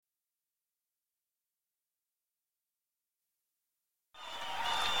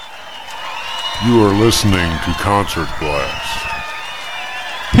You are listening to Concert Blast.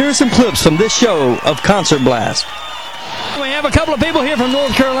 Here are some clips from this show of Concert Blast. We have a couple of people here from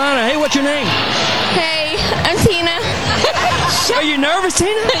North Carolina. Hey, what's your name? Hey, I'm Tina. Are you nervous,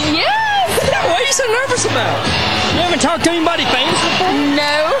 Tina? Yes! What are you so nervous about? You haven't talked to anybody famous before?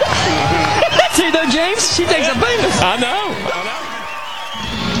 No. See though, James? She thinks I'm famous. I know.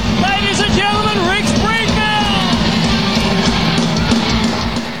 Ladies and gentlemen, Rick Springfield!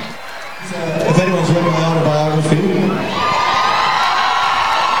 If anyone's read my autobiography,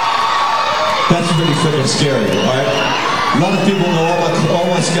 that's pretty freaking scary, alright? A lot of people know all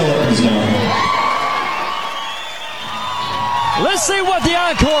my skeletons now. Let's see what the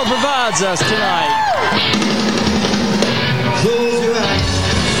encore provides us tonight. Close your eyes.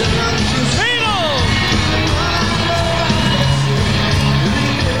 Beatles!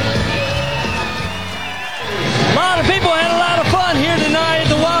 A lot of people had a lot of fun here tonight at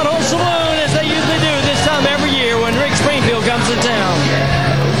the Wildhorse Saloon, as they usually do this time every year when Rick Springfield comes to town.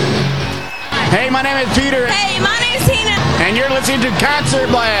 Hey, my name is Peter. Hey, my name's Tina. And you're listening to Concert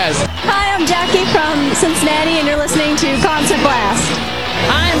Blast. Hi, I'm Jackie from Cincinnati, and you're listening to Concert Blast.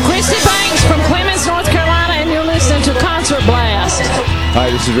 I'm Christy Banks from Clemens, North Carolina, and you're listening to Concert Blast. Hi,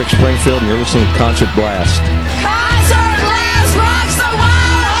 this is Rick Springfield, and you're listening to Concert Blast. Concert Blast rocks the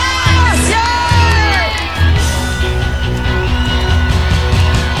Wildhorse! Yeah!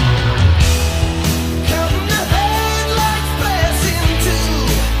 Counting the headlights passing two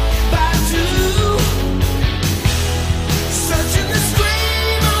by two, searching the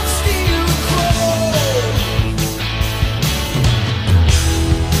screen of steel chrome.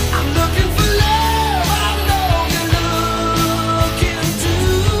 I'm looking for love, I know you're looking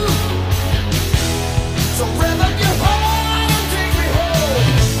too. So rev up your heart and take me home.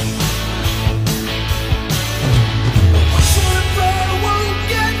 Wish one prayer won't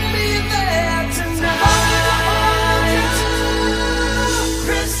get me there tonight.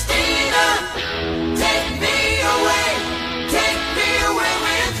 Christina, take me away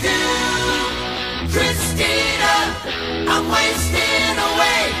with you. Christina, I'm wasting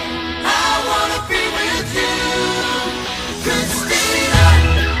away. I wanna be with you. Christina,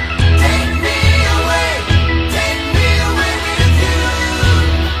 take me away with you.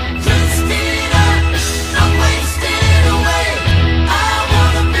 Christina, I'm wasting away. I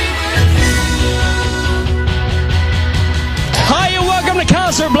wanna be with you. Hi, and welcome to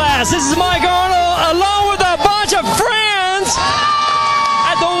Concert Blast. This is Mike Arnold, along with a bunch of friends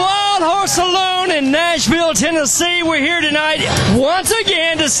at the Wildhorse Saloon in Nashville, Tennessee. We're here tonight once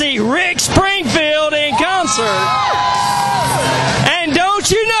again to see Rick Springfield in concert. And don't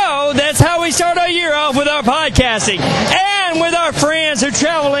you know, that's how we start our year off with our podcasting. And with our friends who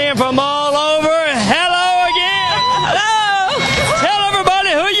travel in from all over. Hello again. Hello. Tell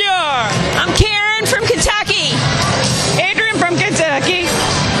everybody who you are. I'm Karen from Kentucky. Adrian from Kentucky.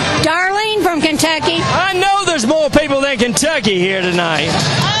 Darlene from Kentucky. I know there's more people than Kentucky here tonight.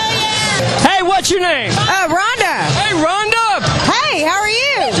 Hey, what's your name? Rhonda. Hey, Rhonda. Hey, how are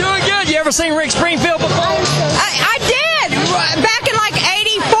you? Doing good. You ever seen Rick Springfield before? I did, back in like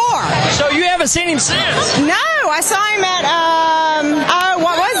 84. So you haven't seen him since? No, I saw him at,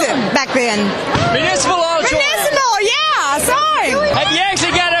 what was it back then? Municipal Auditorium. Municipal, yeah, I saw him. Have you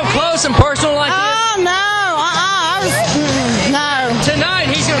actually got up close and personal like Oh, no, no. this? Tonight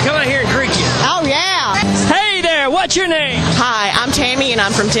he's going to come out here and greet you. Oh, yeah. Hey there, what's your name? Hi, I'm Tammy and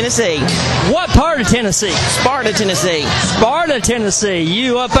I'm from Tennessee. What part of Tennessee? Sparta, Tennessee. Sparta, Tennessee.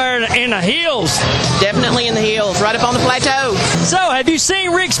 You up there in the hills. Definitely in the hills, right up on the plateau. So, have you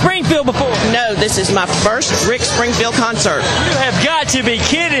seen Rick Springfield before? No, this is my first Rick Springfield concert. You have got to be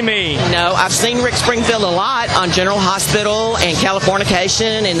kidding me. No, I've seen Rick Springfield a lot on General Hospital and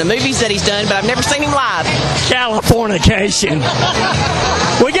Californication and the movies that he's done, but I've never seen him live. Californication.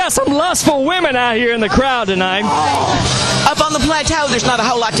 We got some lustful women out here in the crowd tonight. Up on the plateau, there's not a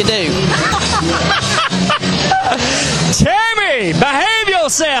whole lot to do. Tammy, behave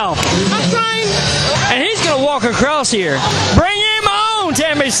yourself. I'm trying. And he's going to walk across here. Bring him on,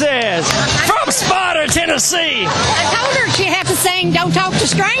 Tammy says. From Sparta, Tennessee. I told her she'd have to sing Don't Talk to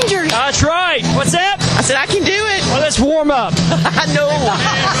Strangers. That's right. What's that? I said, I can do it. Well, let's warm up. I know.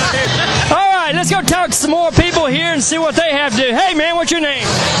 All right, let's go talk to some more people here and see what they have to do. Hey, man, what's your name?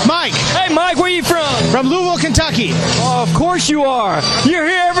 Mike. Hey, Mike, where you from? From Louisville, Kentucky. Oh, of course you are. You're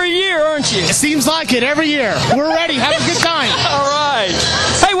here every year, aren't you? It seems like it every year. We're ready. Have a good time. All right.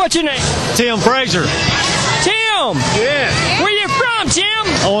 Hey, what's your name? Tim Fraser. Tim. Yeah. Where you from, Tim?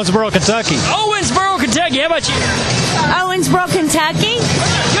 Owensboro, Kentucky. Owensboro, Kentucky. How about you? Owensboro, Kentucky.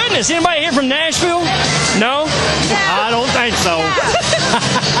 Goodness, anybody here from Nashville? No? I don't think so.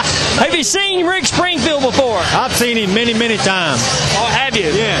 Have you seen Rick Springfield before? I've seen him many, many times. Oh, have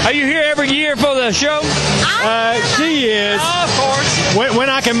you? Yeah. Are you here every year for the show? She is. Oh, of course. When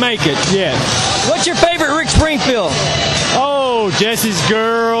I can make it, yeah. What's your favorite Rick Springfield? Oh, Jesse's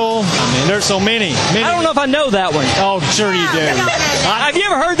Girl. I mean, there's so many. I don't know if I know that one. Oh, sure you do. Have you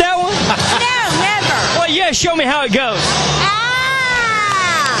ever heard that one? No, never. Well, yeah, show me how it goes.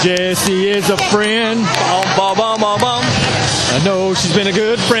 Jesse is a friend. Bum, bum, bum, bum, bum. I know she's been a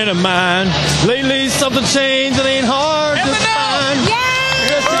good friend of mine. Lately, something changed. It ain't hard to find.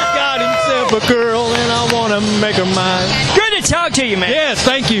 Jesse's got himself a girl, and I want to make her mine. Good to talk to you, man. Yes,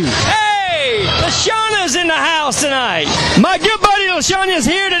 thank you. Hey, LaShawna's in the house tonight. My good buddy LaShawna's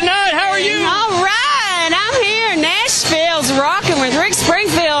here tonight. How are you? All right, I'm here. Nashville's rocking with Rick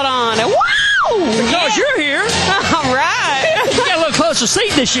Springfield on it. Wow! Because you're here. All right. You got a little closer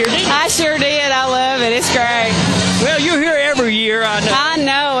seat this year, didn't you? I sure did. I love it. It's great. Well, you're here every year, I know. I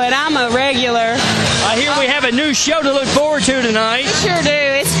know it. I'm a regular. I hear we have a new show to look forward to tonight. Sure do.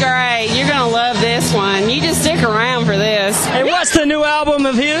 It's great. You're going to love this one. You just stick around for this. And what's the new album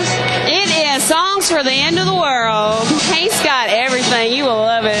of his? It is Songs for the End of the World. He's got everything. You will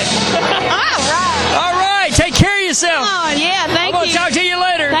love it. All right. All right. Take care of yourself. Oh, yeah. Thank I'm going you. to talk to you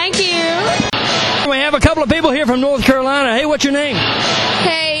later. Thank you. We have a couple of people here from North Carolina. Hey, what's your name?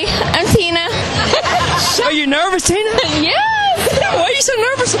 Hey, I'm Tina. Are you nervous, Tina? Yes. What are you so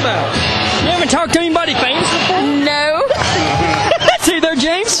nervous about? You haven't talked to anybody famous before? No. See there,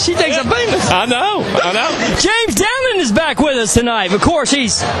 James? She thinks I'm famous. I know. James Downing is back with us tonight. Of course,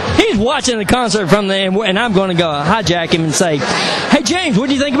 he's watching the concert from the and I'm going to go hijack him and say, "Hey, James, what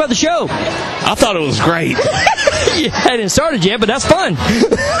do you think about the show?" I thought it was great. You hadn't started yet, but that's fun.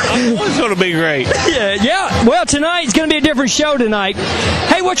 It's going to be great. Yeah. Well, tonight's going to be a different show tonight.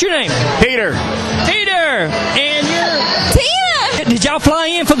 Hey, what's your name? Peter. Peter. And you're Tina. Did y'all fly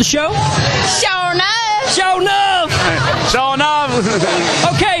in for the show? Sure enough. Sure enough. Sure enough.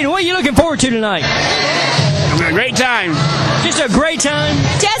 Okay, what are you looking forward to tonight? A great time. Just a great time.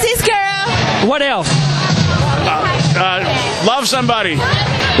 Jesse's Girl. What else? Love somebody.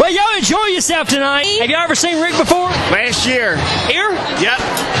 Well, y'all enjoy yourself tonight. Have y'all ever seen Rick before? Last year. Here? Yep.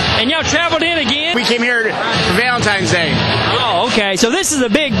 And y'all traveled in again? We came here for Valentine's Day. Oh, okay. So this is a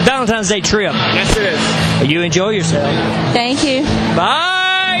big Valentine's Day trip. Yes, it is. You enjoy yourself. Thank you.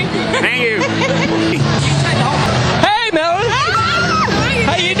 Bye. Thank you. Hey, Melody.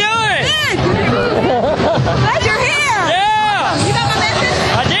 How you doing? Glad you're here. Yeah. You got my message?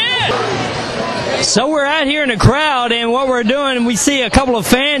 I did. So we're out here in the crowd, and what we're doing, we see a couple of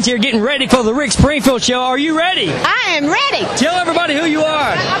fans here getting ready for the Rick Springfield show. Are you ready? I am ready. Tell everybody who you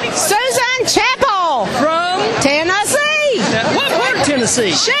are. Susan Chapel. From? Tennessee. What part of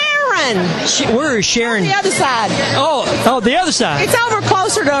Tennessee? Sharon. Where is Sharon? The other side. Oh, the other side. It's over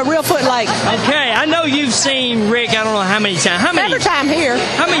closer to Reelfoot Lake. Okay, I know you've seen Rick, I don't know how many times. Every time here.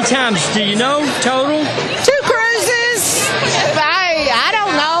 How many times do you know total? 2 cruises. I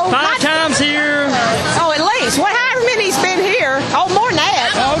don't know. 5 times here. Oh, at least. What? However many's been here. Oh, more than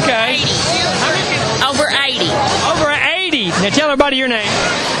that. Okay. Over 80. Over 80. Now tell everybody your name.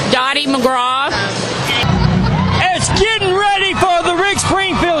 Dottie McGraw. It's getting ready for the Rick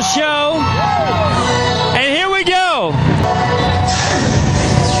Springfield show. And here we go.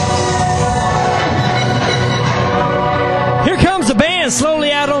 Here comes the band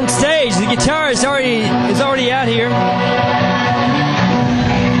slowly out on stage. The guitar is already out here.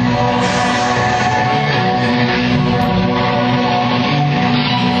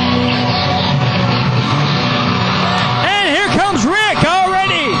 And here comes Rick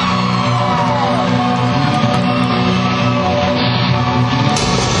already.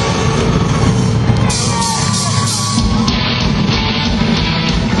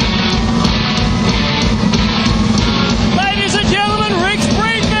 Ladies and gentlemen, Rick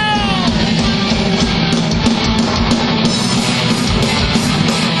Springfield.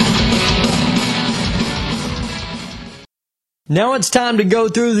 Now it's time to go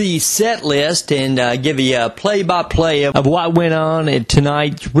through the set list and give you a play-by-play of what went on at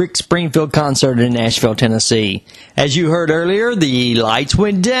tonight's Rick Springfield concert in Nashville, Tennessee. As you heard earlier, the lights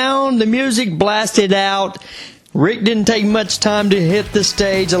went down, the music blasted out. Rick didn't take much time to hit the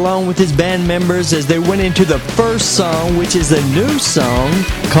stage along with his band members as they went into the first song, which is a new song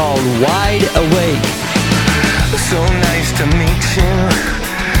called Wide Awake. So nice to meet you.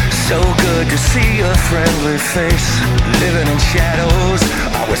 So good to see a friendly face. Living in shadows,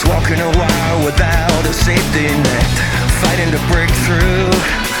 always walking a while without a safety net. Fighting to break through,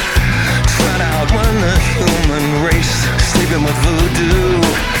 trying to outrun the human race. Sleeping with voodoo.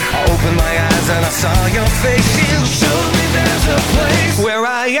 I opened my eyes and I saw your face. You showed me there's a place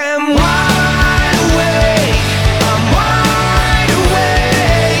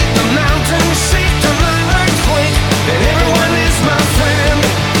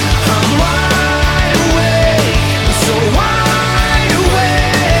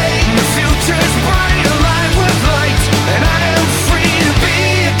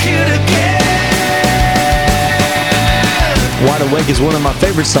is one of my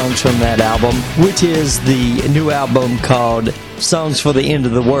favorite songs from that album, which is the new album called Songs for the End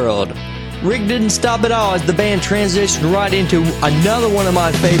of the World. Rick didn't stop at all as the band transitioned right into another one of my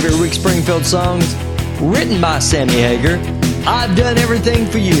favorite Rick Springfield songs, written by Sammy Hagar, I've Done Everything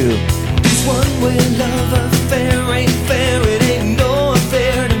for You. This one-way love affair ain't fair, it ain't no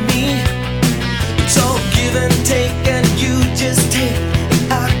affair to me. It's all give and take, and you just take,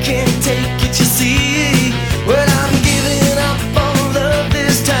 and I can't take it, you see. Well, I'm giving up on love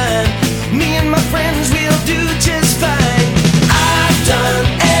this time. Me and my friends will do just fine. I've done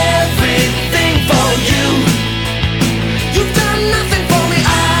everything for you. You've done nothing for me.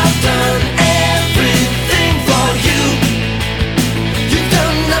 I've done everything for you. You've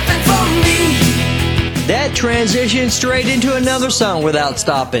done nothing for me. That transitioned straight into another song without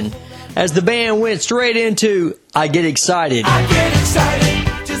stopping, as the band went straight into I Get Excited. I get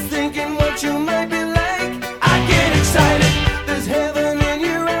excited just thinking what you might be like. I get excited, there's heaven in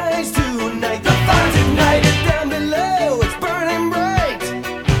your eyes tonight. The fire's ignited down below, it's burning bright.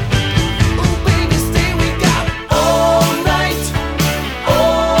 Oh baby, stay, we got all night,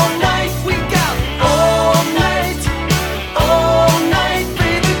 we got all night,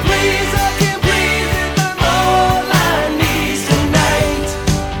 baby, please, I can't breathe if I'm all I need tonight.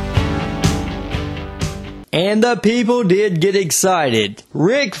 And the people did get excited.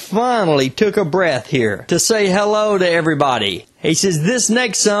 Rick finally took a breath here to say hello to everybody. He says this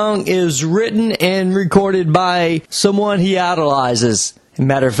next song is written and recorded by someone he idolizes. As a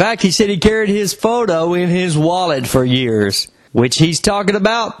matter of fact, he said he carried his photo in his wallet for years, which he's talking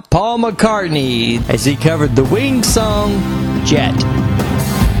about Paul McCartney, as he covered the Wings song, Jet.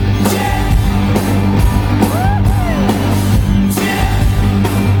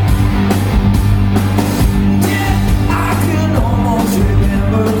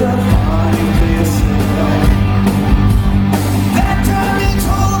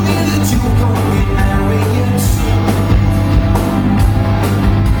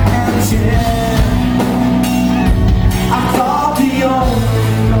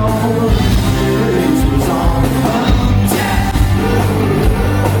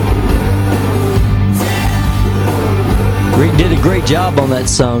 Rick did a great job on that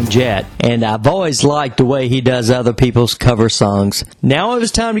song, Jet, and I've always liked the way he does other people's cover songs. Now it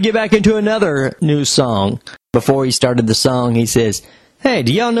was time to get back into another new song. Before he started the song, he says, "Hey,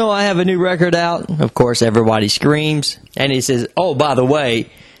 do y'all know I have a new record out?" Of course, everybody screams. And he says, "Oh, by the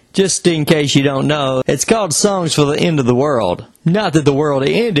way, just in case you don't know, it's called Songs for the End of the World." Not that the world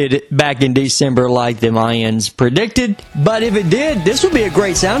ended back in December like the Mayans predicted, but if it did, this would be a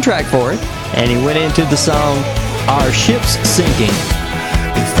great soundtrack for it. And he went into the song, Our Ship's Sinking.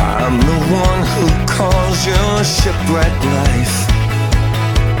 If I'm the one who caused your shipwreck life,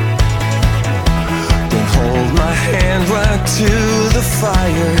 then hold my hand right to the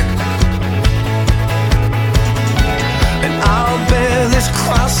fire, and I'll bear this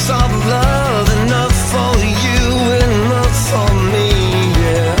cross of love, enough for you, enough for me,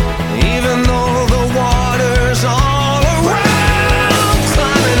 yeah. Even though the water's all around,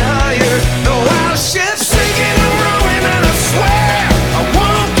 climbing higher, though our ship's sinking and rowing, and I swear I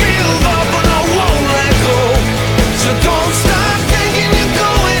won't give up and I won't let go. So don't stop thinking you're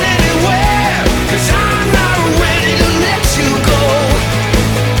going anywhere, 'cause I'm not ready to let you go.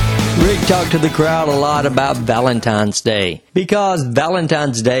 Rick talked to the crowd a lot about Valentine's Day, because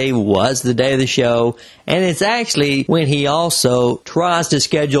Valentine's Day was the day of the show, and it's actually when he also tries to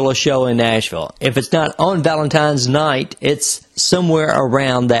schedule a show in Nashville. If it's not on Valentine's night, it's somewhere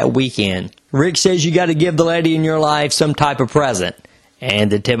around that weekend. Rick says you got to give the lady in your life some type of present, and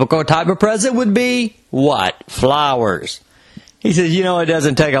the typical type of present would be what? Flowers. He says, you know, it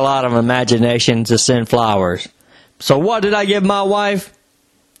doesn't take a lot of imagination to send flowers. So what did I give my wife?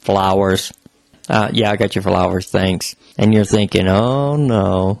 Flowers. Yeah, I got your flowers, thanks. And you're thinking, oh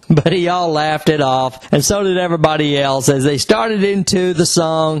no. But he all laughed it off, and so did everybody else as they started into the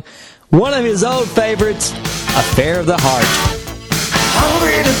song, one of his old favorites, Affair of the Heart.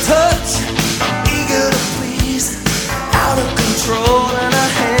 Hungry to touch, eager to please, out of control, and I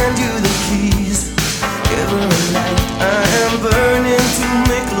hand you the keys. Every night I am burning to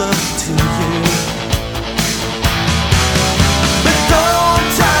make love to you. But don't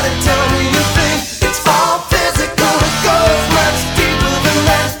try to tell me you think it's all physical. It goes much deeper than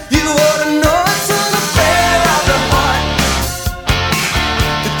that. You ought to know it's an affair of the heart.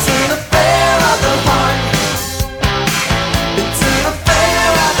 It's an affair of the heart. It's an affair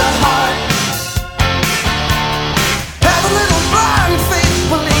of the heart. Have a little blind faith,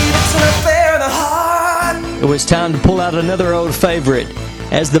 believe it's an affair of the heart. It was time to pull out another old favorite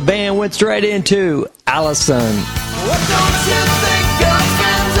as the band went straight into Allison. What don't you think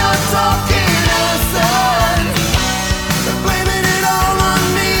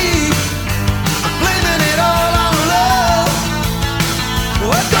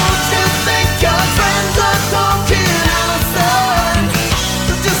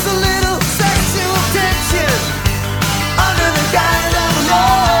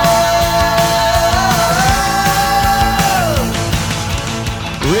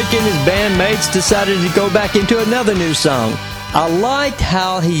Rick's decided to go back into another new song. I liked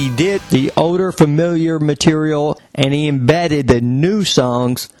how he did the older familiar material and he embedded the new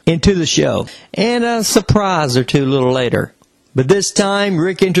songs into the show. And a surprise or two a little later. But this time,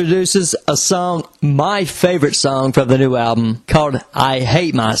 Rick introduces a song, my favorite song from the new album, called I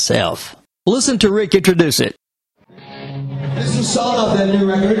Hate Myself. Listen to Rick introduce it. This is a song off that new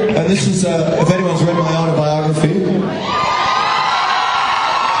record, and this is, if anyone's read my autobiography,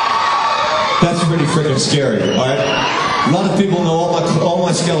 that's pretty freaking scary, alright? A lot of people know all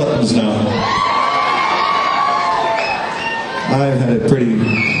my skeletons now. I've had a pretty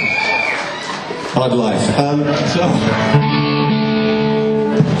odd life.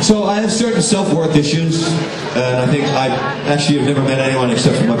 So I have certain self-worth issues, and I think I actually have never met anyone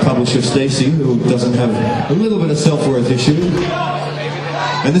except for my publisher Stacy, who doesn't have a little bit of self-worth issue.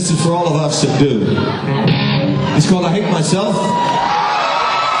 And this is for all of us that do. It's called I Hate Myself.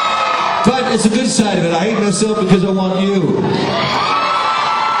 But it's a good side of it. I hate myself because I want you.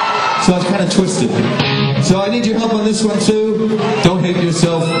 So it's kind of twisted. So I need your help on this one too. Don't hate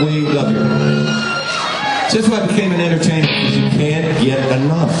yourself, we love you. That's why I became an entertainer, because you can't get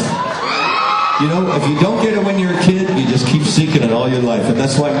enough. You know, if you don't get it when you're a kid, you just keep seeking it all your life. And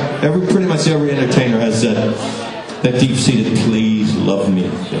that's why pretty much every entertainer has that deep-seated, please love me.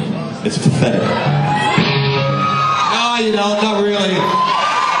 It's pathetic. No, you don't, not really.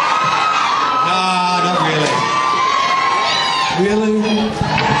 No, not really. Really? All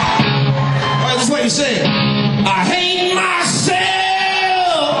right, this is what you say. I hate myself.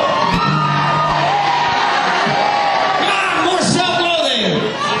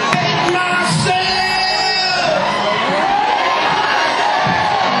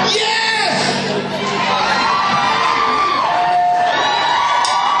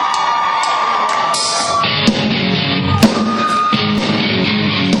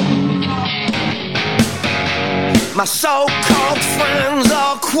 My so-called friends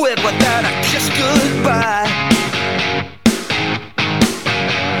all quit without a kiss goodbye.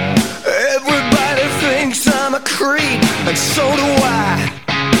 Everybody thinks I'm a creep, and so do I.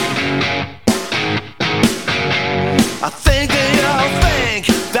 I think they all think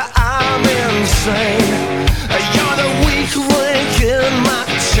that I'm insane. You're the weak link in my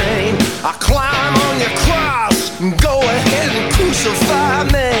chain. I climb on your cross, go ahead and crucify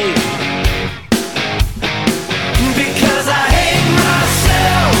me. Because I hate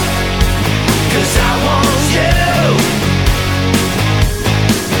myself, 'cause I want you.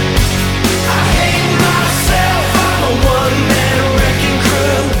 I hate myself, I'm a one-man wrecking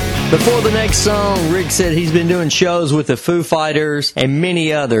crew. Before the next song, Rick said he's been doing shows with the Foo Fighters and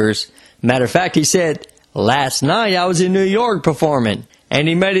many others. Matter of fact, he said, last night I was in New York performing, and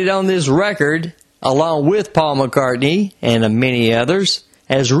he made it on this record, along with Paul McCartney and many others,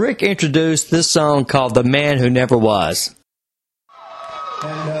 as Rick introduced this song called The Man Who Never Was.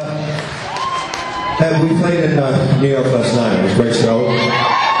 And we played in New York last night. It was a great show.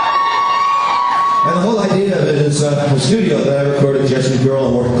 And the whole idea of it is a studio that I recorded Jesse's Girl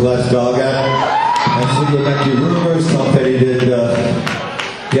and Working Class Dog at. And Fleetwood Mac did Rumors, Tom Petty did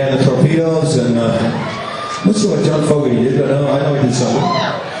the Torpedoes, and I'm not sure what John Fogerty did, but I know he did something.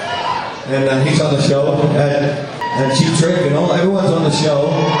 And he's on the show. And Cheap Trick and all, everyone's on the show.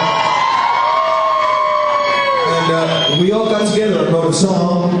 And we all got together and wrote a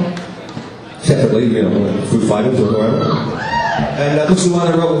song separately, you know, with Foo Fighters or whoever. And this is the one I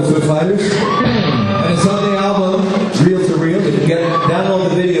wrote with Foo Fighters. And it's on the album Real to Real. You can download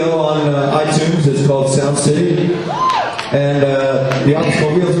the video on iTunes. It's called Sound City. And the album's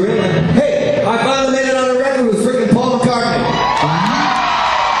called Real to Real. And, hey, I finally made it on a record with freaking Paul McCartney.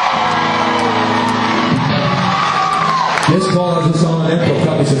 This Paul has a song on Emperor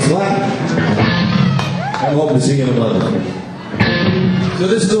Copies of Slack. I'm hoping to see him in London. So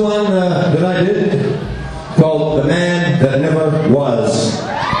this is the one that I did, called The Man That Never Was.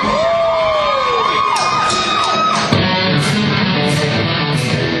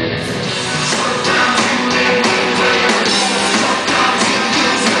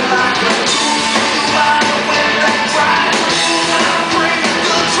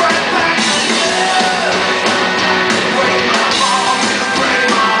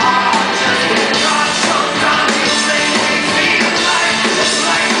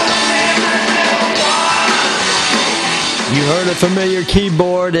 You heard a familiar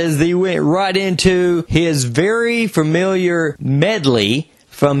keyboard as they went right into his very familiar medley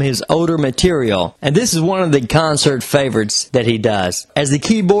from his older material. And this is one of the concert favorites that he does. As the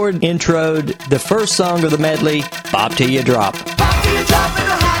keyboard introed the first song of the medley, Bop Till You Drop. Pop till you drop in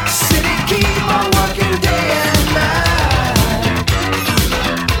a hot city, keep on working day and night.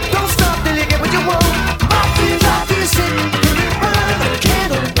 Don't stop till you get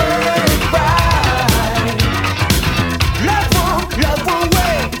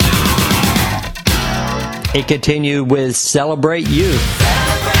It continued with Celebrate You.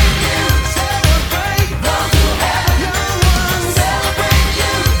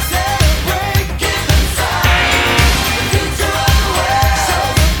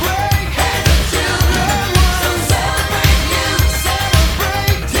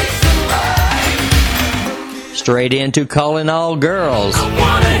 Straight into Calling All Girls.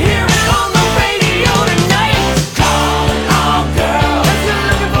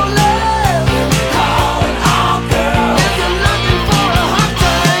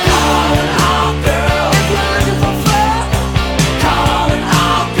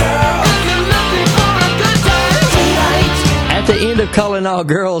 At the end of Calling All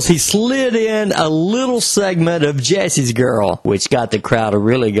Girls, he slid in a little segment of Jesse's Girl, which got the crowd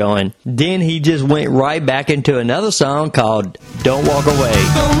really going. Then he just went right back into another song called Don't Walk Away.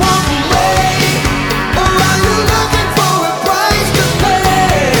 Don't walk away, or are you looking for a price to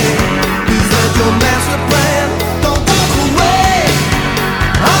pay? Is that your master plan? Don't walk away,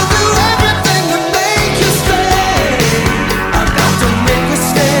 I'll do everything to make you stay. I've got to make a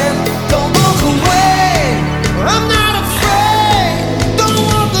stand. Don't walk away, I'm not afraid. Don't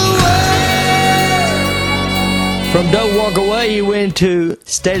walk away. From Don't Walk Away, he went to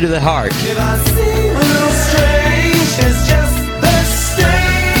State of the Heart. If I seem a little strange, it's just the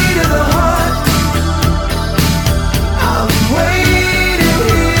state of the heart. I'm waiting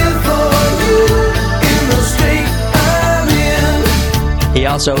here for you in the state I'm in. He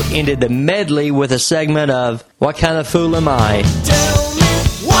also ended the medley with a segment of What Kind of Fool Am I? Tell me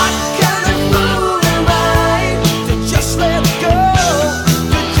what kind of fool am I to just let go,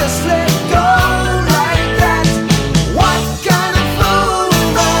 to just let go like that? What kind of fool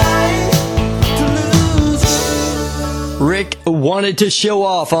am I to lose you? Rick wanted to show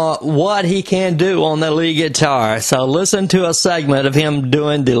off what he can do on the lead guitar. So listen to a segment of him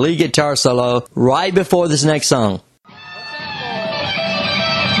doing the lead guitar solo right before this next song.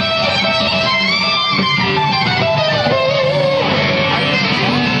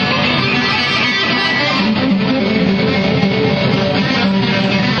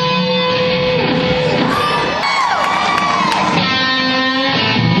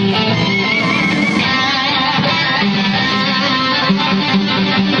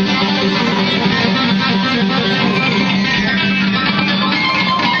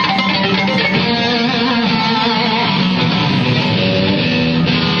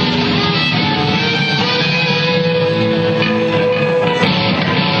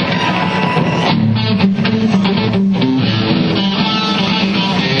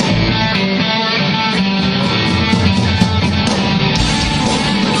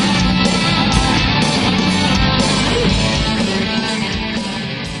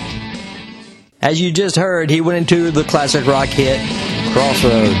 As you just heard, he went into the classic rock hit,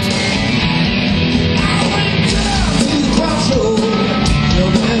 Crossroads.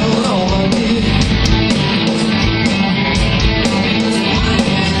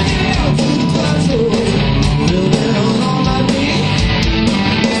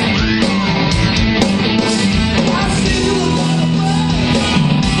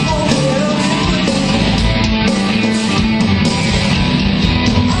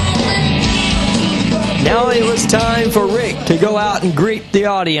 Now it was time for Rick to go out and greet the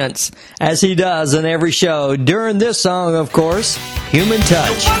audience, as he does in every show. During this song, of course, Human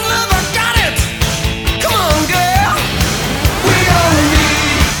Touch. One love, I got it. Come on, girl. We all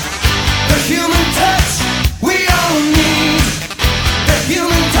need the human touch. We all need the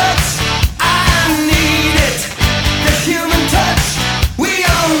human touch. I need it. The human touch. We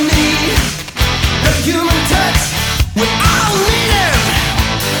all need the human touch. We all need it.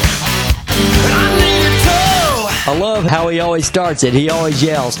 And I need it too. I love how he always starts it. He always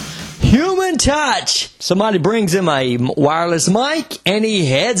yells, Human Touch! Somebody brings him a wireless mic, and he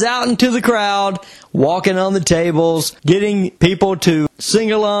heads out into the crowd, walking on the tables, getting people to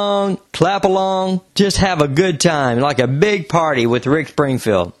sing along, clap along, just have a good time, like a big party with Rick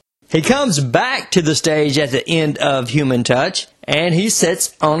Springfield. He comes back to the stage at the end of Human Touch, and he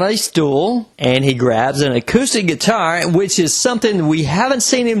sits on a stool, and he grabs an acoustic guitar, which is something we haven't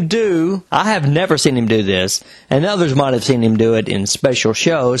seen him do. I have never seen him do this, and others might have seen him do it in special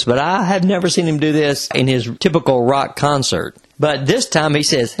shows, but I have never seen him do this in his typical rock concert. But this time he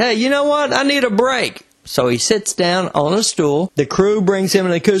says, hey, you know what? I need a break. So he sits down on a stool. The crew brings him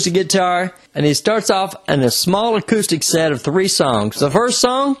an acoustic guitar, and he starts off in a small acoustic set of 3 songs. The first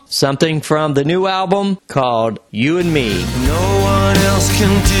song, something from the new album called You and Me. No one else can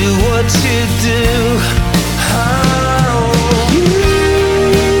do what you do. Oh, you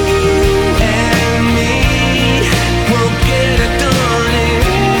and me will get it done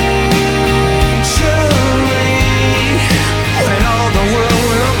eventually.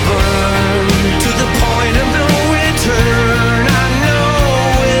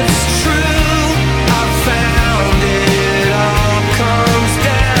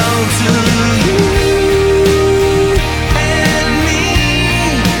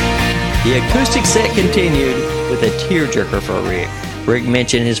 night continued with a tearjerker for Rick. Rick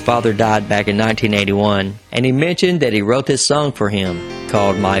mentioned his father died back in 1981, and he mentioned that he wrote this song for him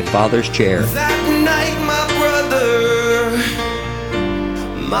called My Father's Chair. That night, my brother,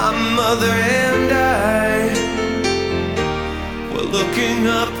 my mother and I were looking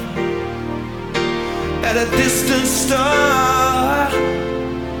up at a distant star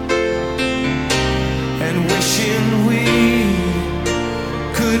and wishing we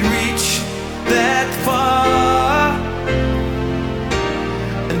could reach that far.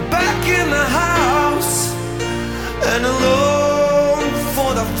 And back in the house and alone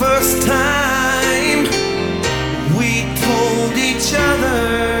for the first time, we told each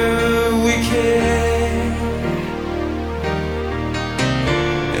other we cared,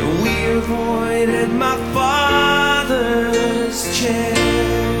 and we avoided my father's chair.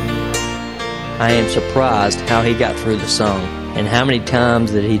 I am surprised how he got through the song and how many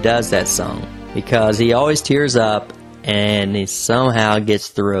times that he does that song, because he always tears up and he somehow gets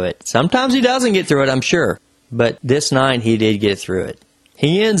through it. Sometimes he doesn't get through it, I'm sure, but this night he did get through it.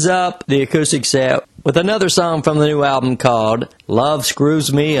 He ends up the acoustic set with another song from the new album called Love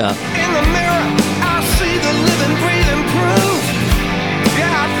Screws Me Up. In the mirror, I see the living, breathing proof.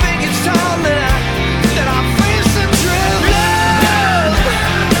 Yeah, I think it's time that I face the truth. Love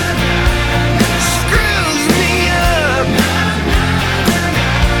screws me up.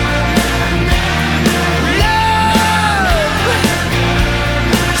 Love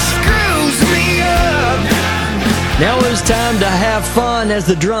screws me up. Now it's time to have fun as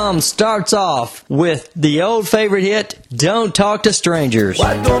the drum starts off with the old favorite hit, Don't Talk to Strangers.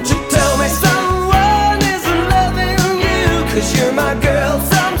 Why don't you tell me someone isn't loving you? 'Cause you're my girl.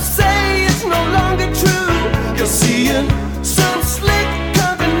 Some say it's no longer true. You're seeing some slick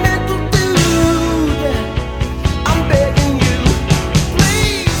continental dude. I'm begging you,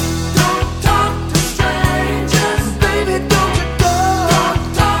 please don't talk to strangers. Baby, don't you go. Don't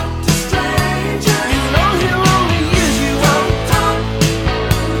talk to strangers. You know he'll only use you. Don't talk,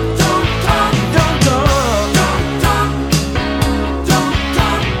 don't talk, don't talk, don't talk. Don't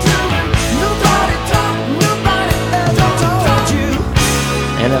talk to him. Nobody ever told you.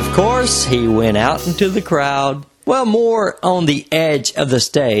 And of course, he went out into the crowd, well, more on the edge of the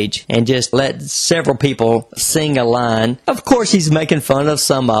stage, and just let several people sing a line. Of course, he's making fun of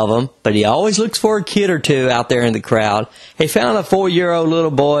some of them, but he always looks for a kid or two out there in the crowd. He found a 4-year-old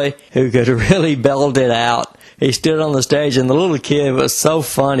little boy who could really belt it out. He stood on the stage, and the little kid was so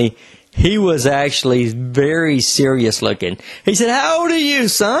funny. He was actually very serious looking. He said, "How old are you,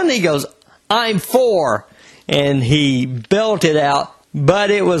 son?" He goes, "I'm 4." And he belted out,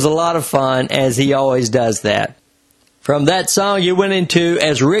 but it was a lot of fun, as he always does that. From that song, you went into,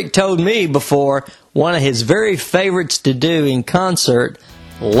 as Rick told me before, one of his very favorites to do in concert,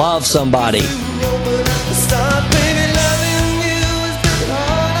 Love Somebody. Stop, baby, loving you has been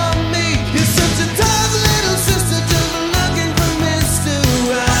hard on me. You're such a tough little sister, just looking for Mr.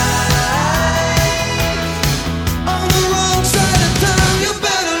 Right. On the wrong side of town, you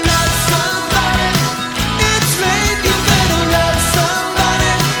better love somebody. It's late, you better love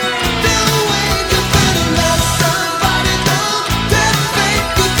somebody. They'll wait, you better love somebody. Don't that fate,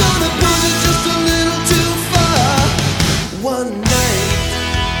 you're gonna push it just a little too far. One night.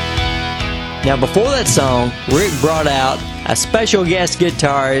 Now, before that song, Rick brought out a special guest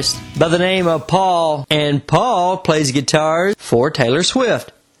guitarist by the name of Paul, and Paul plays guitar for Taylor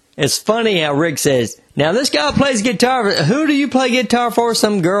Swift. It's funny how Rick says, "Now this guy plays guitar. Who do you play guitar for?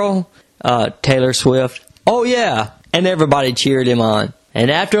 Some girl?" Taylor Swift. "Oh yeah." And everybody cheered him on.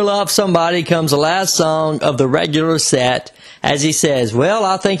 And after Love Somebody comes the last song of the regular set, as he says, "Well,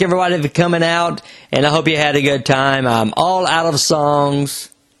 I thank everybody for coming out, and I hope you had a good time. I'm all out of songs."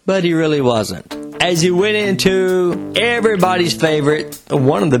 But he really wasn't. As he went into everybody's favorite,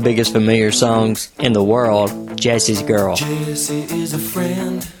 one of the biggest familiar songs in the world, Jesse's Girl. Jesse is a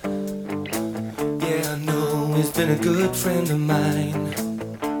friend. Yeah, I know he's been a good friend of mine.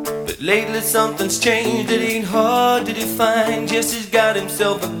 But lately something's changed, it ain't hard to define. Jesse's got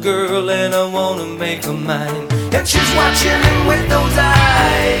himself a girl and I wanna make her mine. And she's watching him with those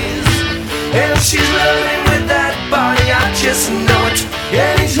eyes, and she's loving with that body, I just know it.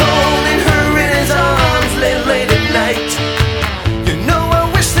 And he's holding her in his arms late at night. You know, I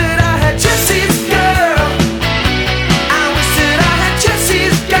wish that I had Jesse's girl. I wish that I had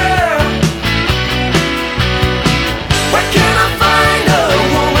Jesse's girl. Where can I find a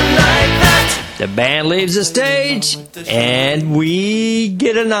woman like that? The band leaves the stage, and we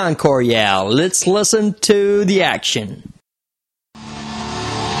get an encore yell. Let's listen to the action.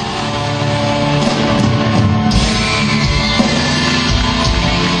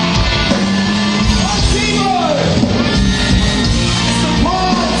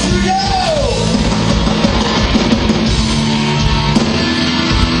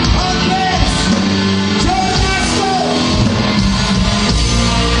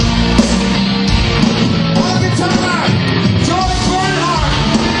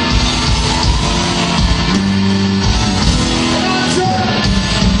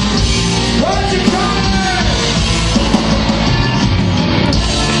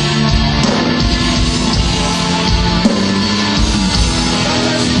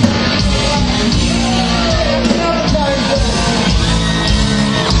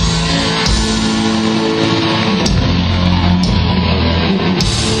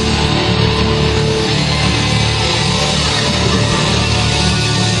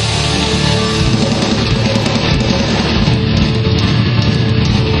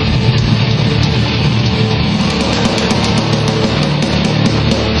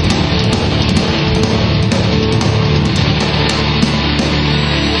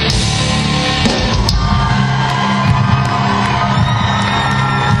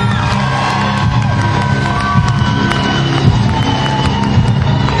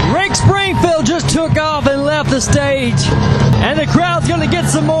 the stage, and the crowd's going to get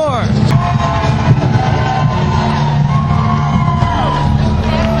some more.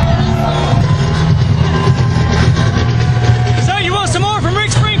 So you want some more from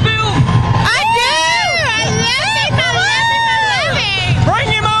Rick Springfield? I do! I love it! Bring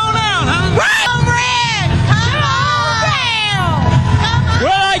him on out, huh? Come on, Rick! Come on!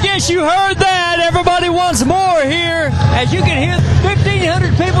 Well, I guess you heard that. Everybody wants more here. As you can hear,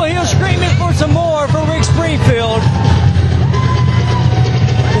 1,500 people here screaming for some more from Rick Springfield.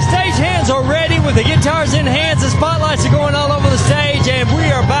 The stage hands are ready with the guitars in hands. The spotlights are going all over the stage, and we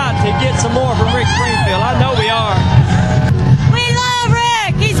are about to get some more from Rick Springfield. I know we are. We love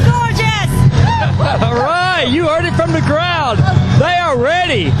Rick! He's gorgeous! All right, you heard it from the crowd. They are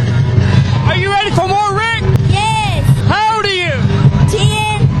ready. Are you ready for more, Rick? Yes! How old are you?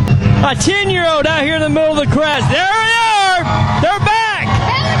 10. A 10-year-old out here in the middle of the crowd. There they are. They're back.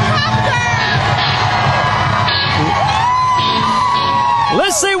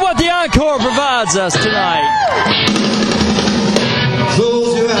 Let's see what the encore provides us tonight.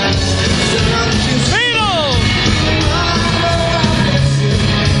 Close your eyes. Beatles!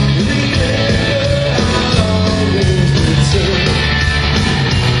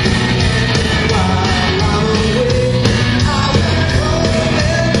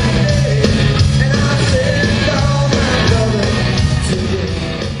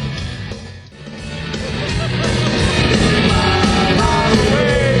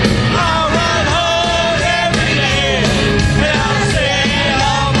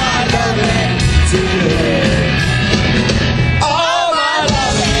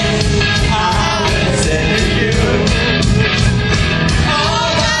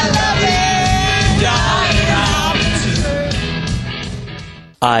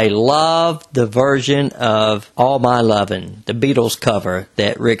 I love the version of All My Lovin', the Beatles cover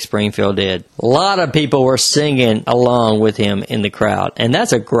that Rick Springfield did. A lot of people were singing along with him in the crowd, and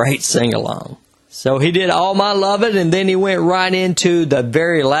that's a great sing-along. So he did All My Lovin', and then he went right into the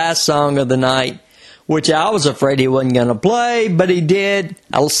very last song of the night, which I was afraid he wasn't going to play, but he did,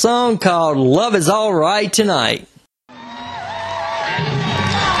 a song called Love Is All Right Tonight. Okay,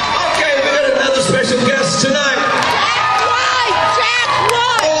 we got another special guest tonight.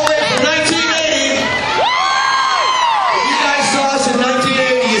 All the way from 1980. If you guys saw us in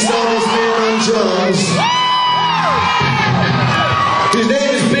 1980, you saw this man on drums. His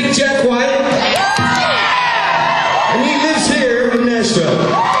name is Big Jack White, and he lives here in Nashville.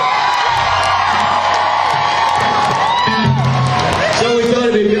 So we thought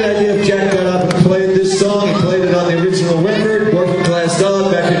it'd be a good idea if Jack got up and played this song. He played it on the original record, Working Class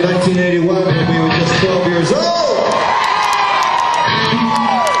Dog, back in 1981 when we were just 12 years old.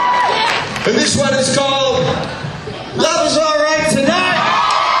 And this one is called Love Is All Right Tonight.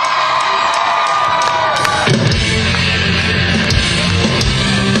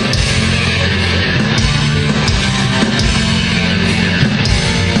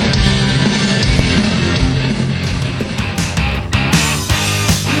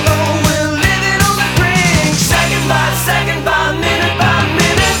 Oh, we're living on the brink, second by minute.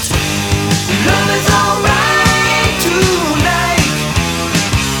 Love is alright tonight.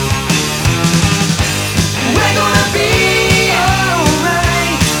 We're gonna be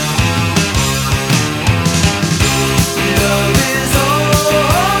alright. Love is alright.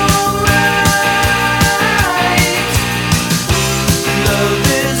 Love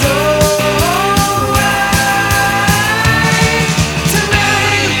is alright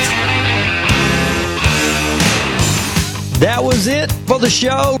tonight. That was it for the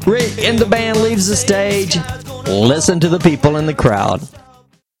show. Rick and the band leaves the stage. Listen to the people in the crowd.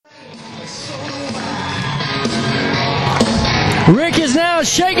 Rick is now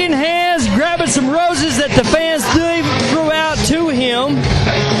shaking hands, grabbing some roses that the fans threw out to him,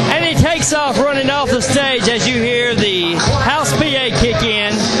 and he takes off running off the stage as you hear the house PA kick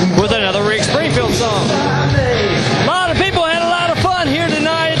in with another Rick Springfield song. A lot of people had a lot of fun here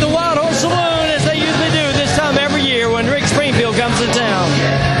tonight at the Wildhorse Saloon, as they usually do this time every year when Rick Springfield comes to town.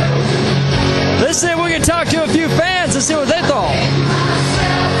 Let's see if we can talk to a few fans and see what they thought.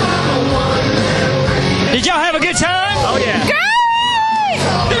 Did y'all have a good time? Oh, yeah.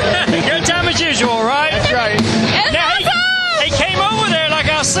 Good time as usual, right? That's right. It's Now, awesome! he came over there, like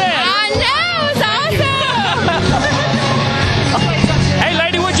I said. I know! It's awesome! Hey,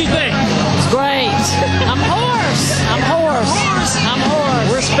 lady, what'd you think? It's great. I'm hoarse.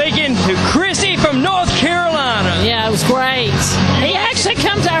 We're speaking to Chrissy from North Carolina. Yeah, it was great. He actually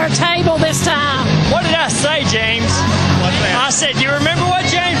come to our table this time. What did I say, James? What's that? I said, do you remember what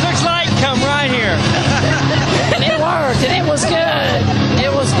James looks like? Come right here. And it worked, and it was good. It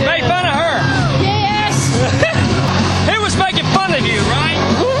was good. Made fun of her. Yes.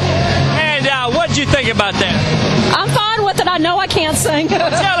 about that? I'm fine with it. I know I can't sing.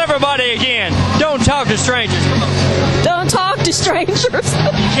 Tell everybody again. Don't talk to strangers. Come on. Don't talk to strangers.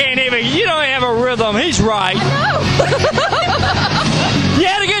 You don't have a rhythm. He's right. No. You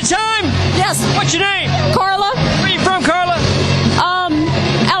had a good time? Yes. What's your name? Carla. Where are you from, Carla?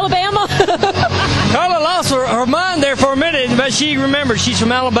 Alabama. Carla lost her mind there for a minute, but she remembered she's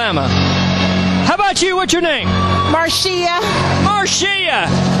from Alabama. How about you? What's your name? Marcia. Marcia.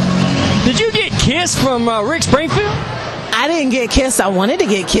 Did you get kissed from Rick Springfield? I didn't get kissed. I wanted to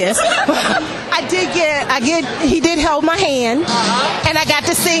get kissed. He did hold my hand, and I got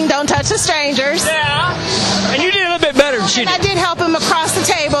to sing "Don't Touch the Strangers." Yeah. And you did a little bit better than she did. I did help him across the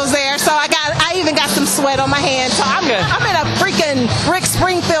tables there, so I even got some sweat on my hand. So I'm in a freaking Rick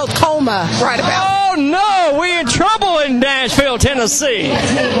Springfield coma right about. Oh no, we're in trouble in Nashville, Tennessee.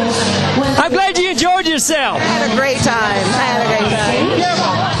 I'm glad you enjoyed yourself. I had a great time.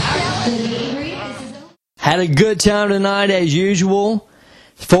 Had a good time tonight as usual.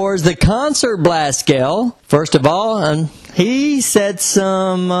 As far as the concert blast go, first of all, he said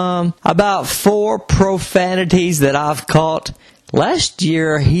some about 4 profanities that I've caught. Last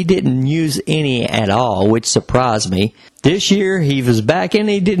year, he didn't use any at all, which surprised me. This year, he was back and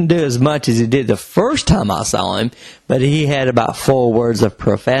he didn't do as much as he did the first time I saw him, but he had about 4 words of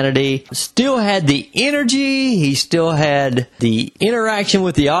profanity. Still had the energy. He still had the interaction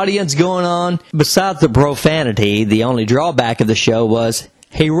with the audience going on. Besides the profanity, the only drawback of the show was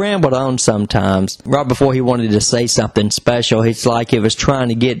he rambled on sometimes. Right before he wanted to say something special, it's like he was trying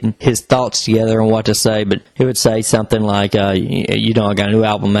to get his thoughts together on what to say, but he would say something like, I got a new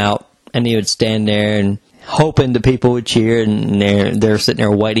album out, and he would stand there and hoping the people would cheer, and they're sitting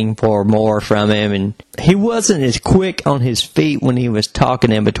there waiting for more from him. And he wasn't as quick on his feet when he was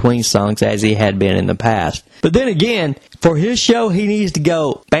talking in between songs as he had been in the past. But then again, for his show, he needs to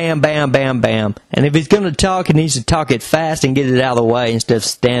go bam, bam, bam, bam. And if he's going to talk, he needs to talk it fast and get it out of the way instead of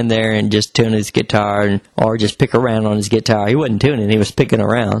stand there and just tune his guitar or just pick around on his guitar. He wasn't tuning, he was picking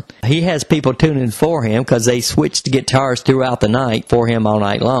around. He has people tuning for him because they switched guitars throughout the night for him all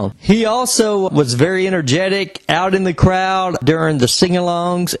night long. He also was very energetic out in the crowd during the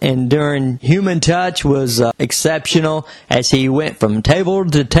sing-alongs, and during Human Touch was exceptional as he went from table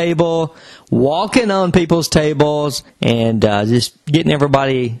to table, walking on people's tables, and just getting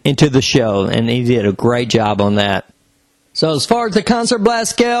everybody into the show, and he did a great job on that. So as far as the concert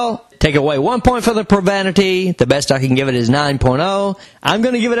blast scale, take away 1 point for the profanity. The best I can give it is 9.0. I'm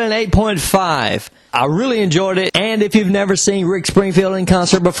going to give it an 8.5. I really enjoyed it, and if you've never seen Rick Springfield in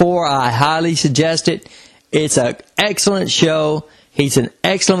concert before, I highly suggest it. It's an excellent show. He's an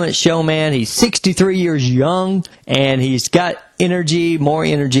excellent showman. He's 63 years young, and he's got energy, more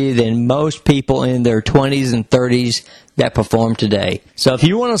energy than most people in their 20s and 30s that perform today. So if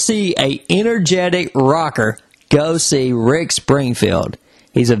you want to see an energetic rocker, go see Rick Springfield.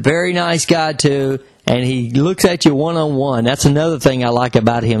 He's a very nice guy, too, and he looks at you one-on-one. That's another thing I like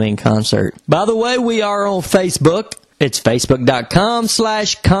about him in concert. By the way, we are on Facebook. It's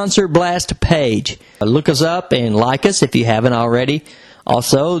facebook.com/concertblast page. Look us up and like us if you haven't already.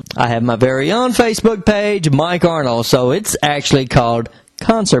 Also, I have my very own Facebook page, Mike Arnold, so it's actually called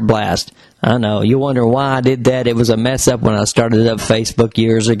Concert Blast. I know, you wonder why I did that. It was a mess up when I started up Facebook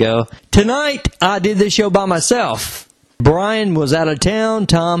years ago. Tonight, I did this show by myself. Brian was out of town.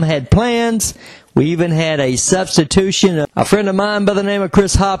 Tom had plans. We even had a substitution. A friend of mine by the name of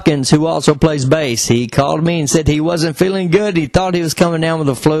Chris Hopkins, who also plays bass, he called me and said he wasn't feeling good. He thought he was coming down with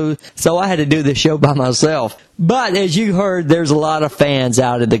the flu, so I had to do the show by myself. But as you heard, there's a lot of fans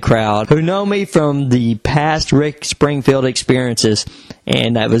out in the crowd who know me from the past Rick Springfield experiences,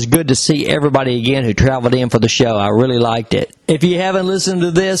 and it was good to see everybody again who traveled in for the show. I really liked it. If you haven't listened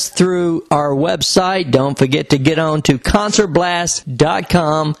to this through our website, don't forget to get on to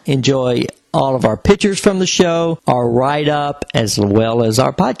concertblast.com. Enjoy all of our pictures from the show, our write-up, as well as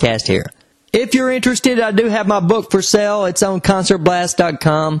our podcast here. If you're interested, I do have my book for sale. It's on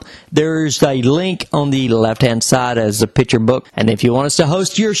concertblast.com. There's a link on the left-hand side as a picture book. And if you want us to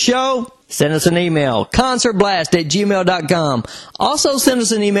host your show, send us an email, concertblast@gmail.com. Also, send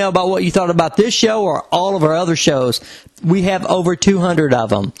us an email about what you thought about this show or all of our other shows. We have over 200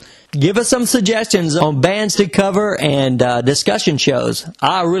 of them. Give us some suggestions on bands to cover and discussion shows.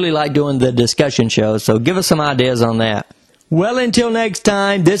 I really like doing the discussion shows, so give us some ideas on that. Well, until next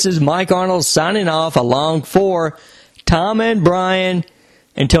time, this is Mike Arnold signing off along for Tom and Brian.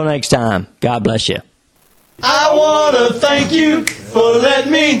 Until next time, God bless you. I want to thank you for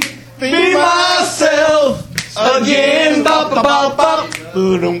letting me be myself again.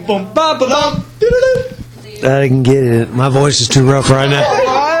 I didn't get it. My voice is too rough right now.